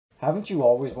Haven't you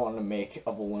always wanted to make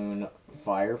a balloon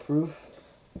fireproof?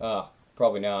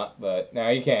 Probably not, but now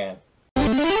you can.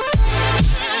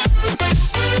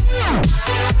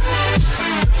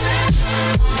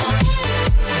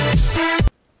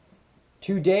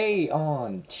 Today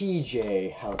on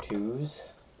TJ How To's,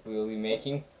 We will be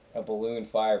making a balloon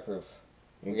fireproof.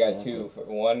 We Exactly. got two.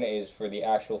 One is for the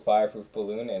actual fireproof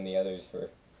balloon, and the other is for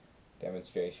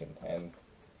demonstration. And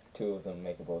two of them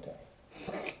make a bow tie.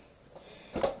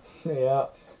 Yeah,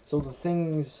 so the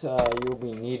things you'll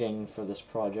be needing for this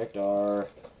project are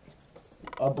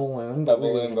a balloon, but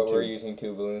we're using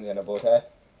two balloons and a bow tie.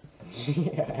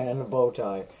 Yeah, and a bow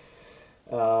tie.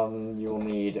 You'll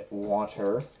need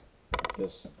water,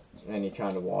 just any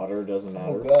kind of water, doesn't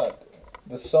matter. Oh god,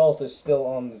 the salt is still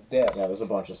on the desk. Yeah, there's a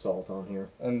bunch of salt on here.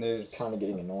 And there's... It's kind of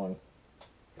getting annoying.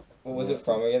 What was it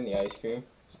from again? The ice cream?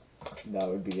 That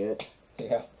would be it.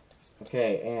 Yeah.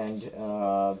 Okay, and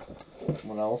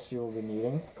what else you'll be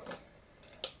needing?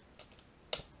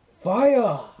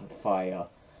 Fire! Fire.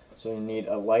 So you need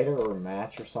a lighter or a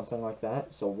match or something like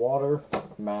that. So water,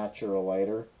 match, or a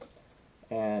lighter.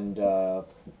 And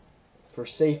for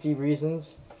safety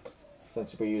reasons,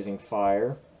 since we're using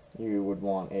fire, you would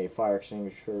want a fire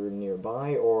extinguisher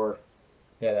nearby, or...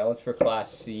 Yeah, that one's for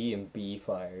Class C and B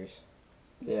fires.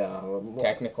 Yeah.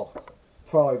 Technical.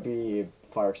 Probably be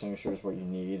fire extinguisher is what you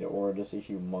need, or just a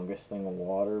humongous thing of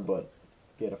water, but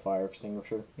get a fire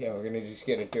extinguisher. Yeah, we're gonna just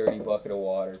get a dirty bucket of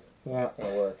water. Yeah.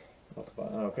 It'll work.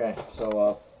 Okay,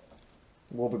 so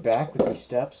we'll be back with these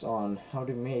steps on how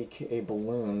to make a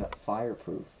balloon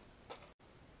fireproof.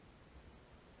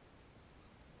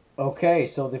 Okay,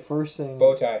 so the first thing...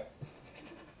 Bow tie.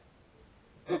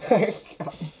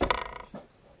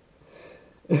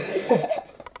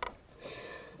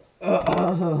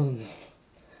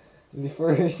 The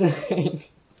first thing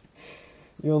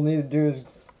you'll need to do is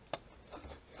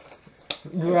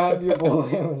grab your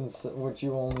balloons, which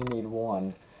you only need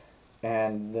one,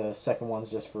 and the second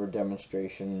one's just for a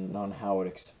demonstration on how it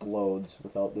explodes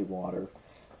without the water.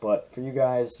 But for you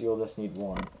guys, you'll just need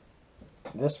one.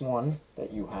 This one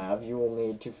that you have, you will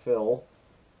need to fill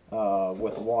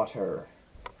with water,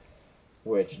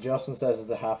 which Justin says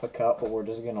is a half a cup, but we're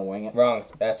just gonna wing it. Wrong.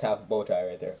 That's half a bow tie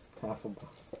right there. Half a.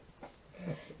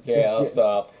 Okay, I'll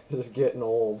stop. This is getting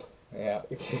old. Yeah.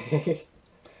 Okay.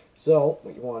 So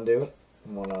what you want to do?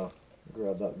 You want to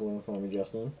grab that balloon for me,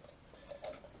 Justin.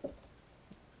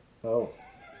 Oh.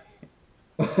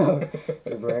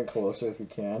 Bring it closer if you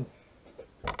can.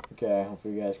 Okay,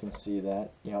 hopefully you guys can see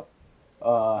that. Yep.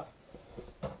 So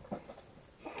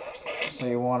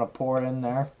you want to pour it in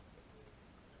there.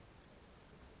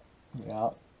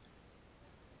 Yep.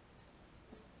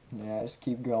 Yeah, just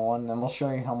keep going. Then we'll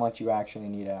show you how much you actually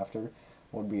need after.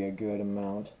 Would be a good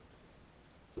amount.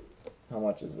 How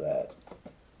much is that?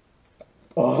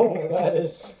 Oh, that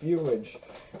is huge.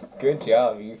 Good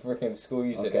job. You freaking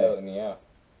squeezed it out, and yeah.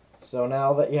 So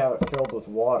now that you have it filled with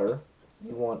water,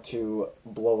 you want to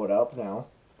blow it up now.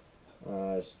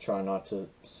 Just try not to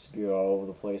spew all over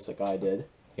the place like I did.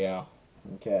 Yeah.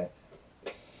 Okay.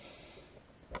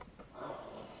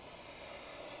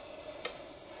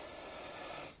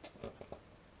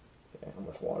 Okay, how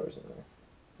much water is in there?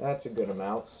 That's a good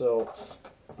amount. So,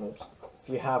 oops. If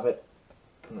you have it...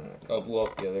 I'll blow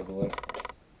up the other balloon.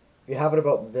 If you have it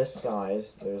about this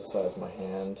size, there's the size of my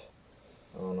hand.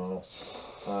 I don't know.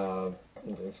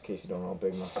 In case you don't know how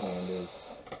big my hand is.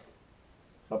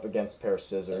 Up against a pair of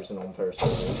scissors, an old pair of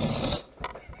scissors.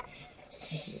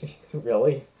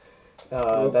 Really?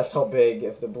 That's how big,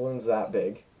 if the balloon's that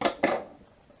big,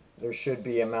 there should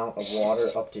be amount of water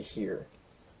up to here.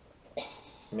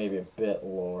 Maybe a bit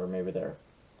lower, maybe there.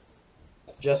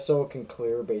 Just so it can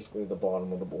clear basically the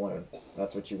bottom of the balloon.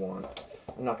 That's what you want.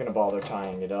 I'm not going to bother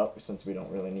tying it up since we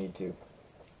don't really need to.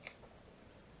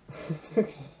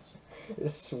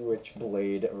 This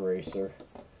switchblade eraser.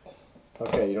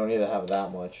 Okay, you don't need to have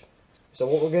that much. So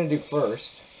what we're going to do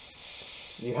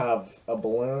first, you have a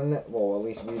balloon, well at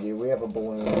least we do, we have a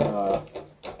balloon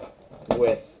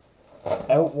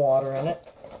without water in it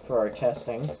for our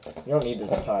testing. You don't need to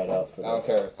tie it up for this. I don't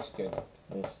care, it's good.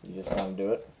 You just want to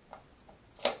do it.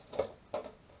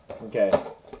 Okay.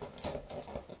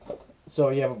 So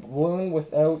you have a balloon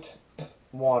without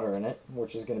water in it,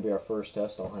 which is going to be our first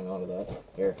test. I'll hang on to that.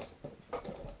 Here.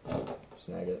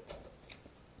 Snag it.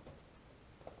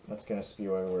 That's going to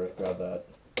spew everywhere. Grab that.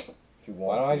 If you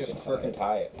want. Why don't I just freaking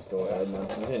tie it? Just go ahead, man.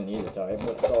 You didn't need to tie it,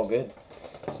 but it's all good.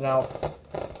 So now,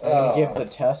 I'm going to give the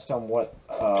test on what,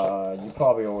 you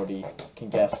probably already can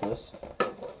guess this,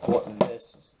 what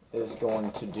this is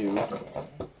going to do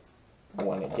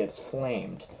when it gets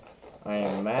flamed. I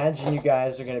imagine you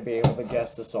guys are going to be able to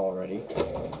guess this already,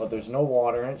 but there's no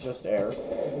water in it, just air.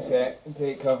 Okay,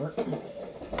 take cover.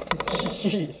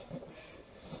 Jeez.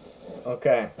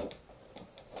 Okay.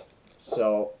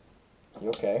 So, you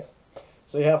okay?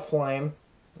 So you have flame.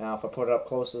 Now if I put it up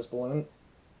close to this balloon,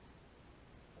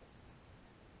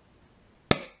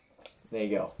 there you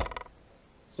go.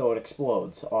 So it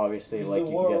explodes, obviously, Is like the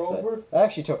you war guessed over? it. It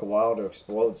actually took a while to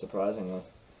explode, surprisingly.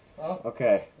 Huh?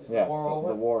 Okay, Is yeah, the war over?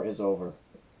 the war is over.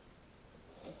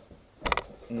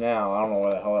 Now, I don't know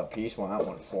where the hell that piece went. That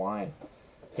went flying.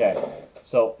 Okay,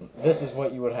 so this is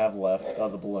what you would have left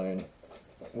of the balloon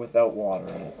without water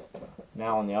in it.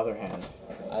 Now, on the other hand,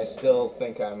 I still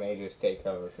think I may just take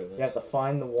cover for this. you have to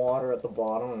find the water at the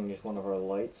bottom and use one of our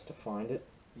lights to find it.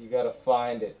 You gotta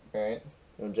find it, right?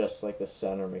 You know, just like the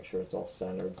center, make sure it's all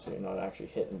centered so you're not actually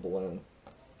hitting the balloon.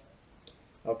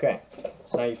 Okay,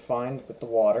 so now you find with the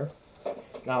water.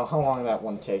 Now, how long did that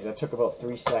one take? That took about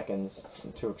 3 seconds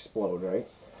to explode, right?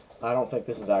 I don't think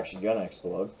this is actually gonna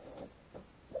explode.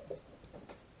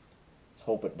 Let's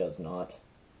hope it does not.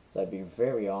 So that'd be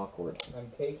very awkward.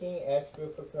 I'm taking extra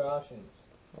precautions.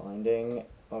 Finding,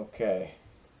 okay.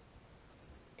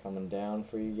 Coming down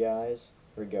for you guys.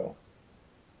 Here we go.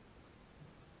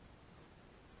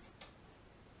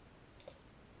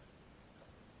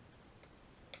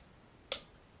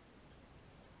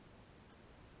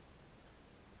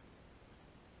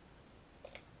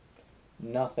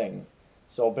 Nothing.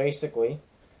 So basically,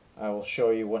 I will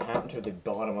show you what happened to the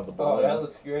bottom of the balloon. Oh, that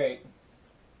looks great.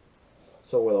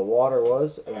 So where the water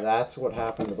was, that's what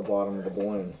happened to the bottom of the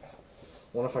balloon.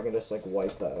 Wonder if I can just like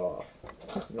wipe that off.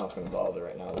 I'm not gonna bother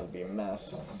right now, it would be a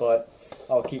mess. But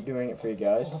I'll keep doing it for you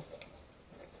guys.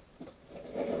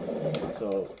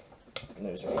 So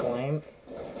there's your flame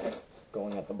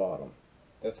going at the bottom.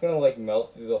 That's gonna like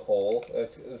melt through the hole.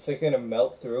 It's like gonna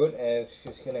melt through it, and it's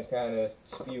just gonna kind of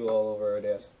spew all over our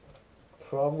desk.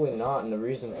 Probably not, and the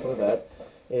reason for that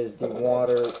is the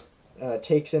water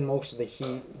takes in most of the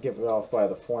heat given off by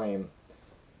the flame.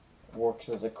 Works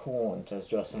as a coolant, as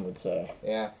Justin would say.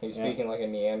 Yeah, he's speaking like a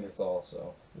Neanderthal,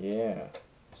 so. Yeah.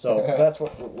 So that's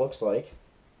what it looks like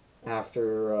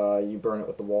after you burn it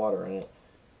with the water in it.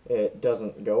 It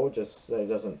doesn't go, it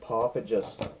doesn't pop, it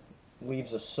just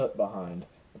leaves a soot behind.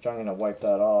 Which I'm going to wipe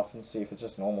that off and see if it's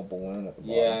just a normal balloon at the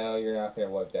bottom. Yeah, no, you're not gonna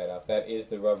wipe that off. That is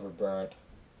the rubber burnt.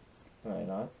 Right,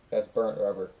 not? That's burnt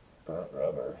rubber. Burnt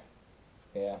rubber.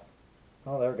 Yeah,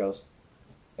 Oh, there it goes.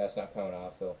 that's not coming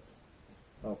off though.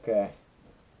 Okay.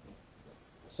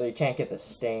 So you can't get the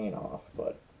stain off,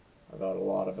 but I got a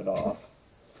lot of it off.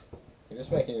 You're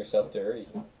just making yourself dirty.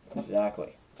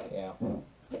 Exactly. Yeah.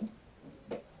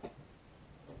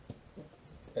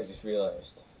 I just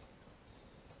realized.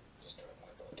 Destroyed my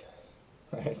bow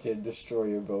tie. I did destroy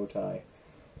your bow tie.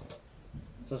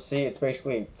 So see, it's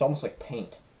basically, it's almost like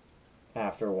paint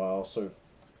after a while, so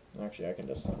actually I can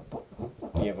just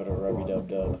give it a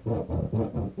rubby-dub-dub.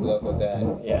 Good luck with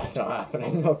that. Yeah, it's not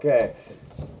happening. Okay.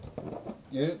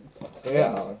 You. So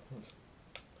yeah,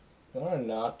 I want to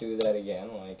not do that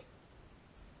again. Like.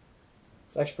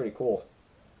 it's actually pretty cool.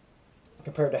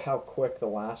 Compared to how quick the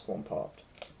last one popped.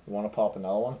 You want to pop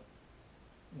another one?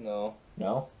 No.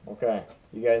 No? Okay.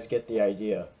 You guys get the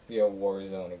idea. Be a war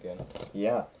zone again.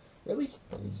 Yeah. Really?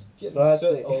 He's getting So that's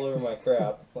soot it. all over my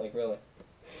crap. Like really.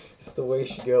 It's the way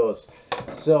she goes.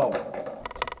 So,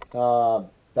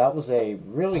 that was a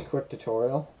really quick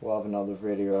tutorial. We'll have another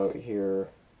video out here,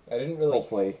 I didn't really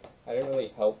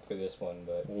help for this one,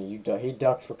 but he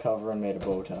ducked for cover and made a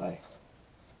bow tie.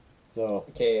 So,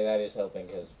 okay, that is helping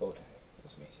because bow tie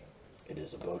is amazing. it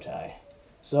is a bow tie.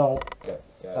 So, Okay.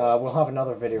 we'll have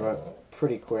another video out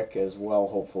pretty quick as well,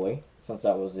 hopefully, since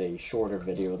that was a shorter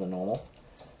video than normal.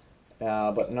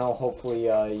 But no, hopefully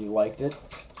you liked it,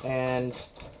 and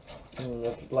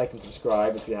if you'd like and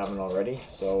subscribe if you haven't already.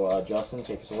 So, Justin,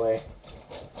 take us away.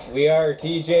 We are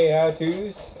TJ How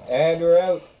To's, and we're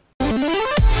out.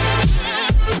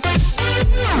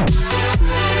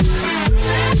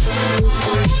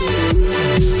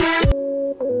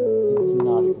 It's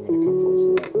not even going to come close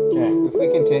to that. Okay. If we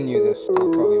continue this,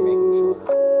 we'll probably make them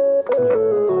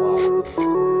shorter.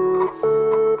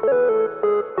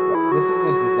 This is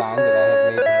a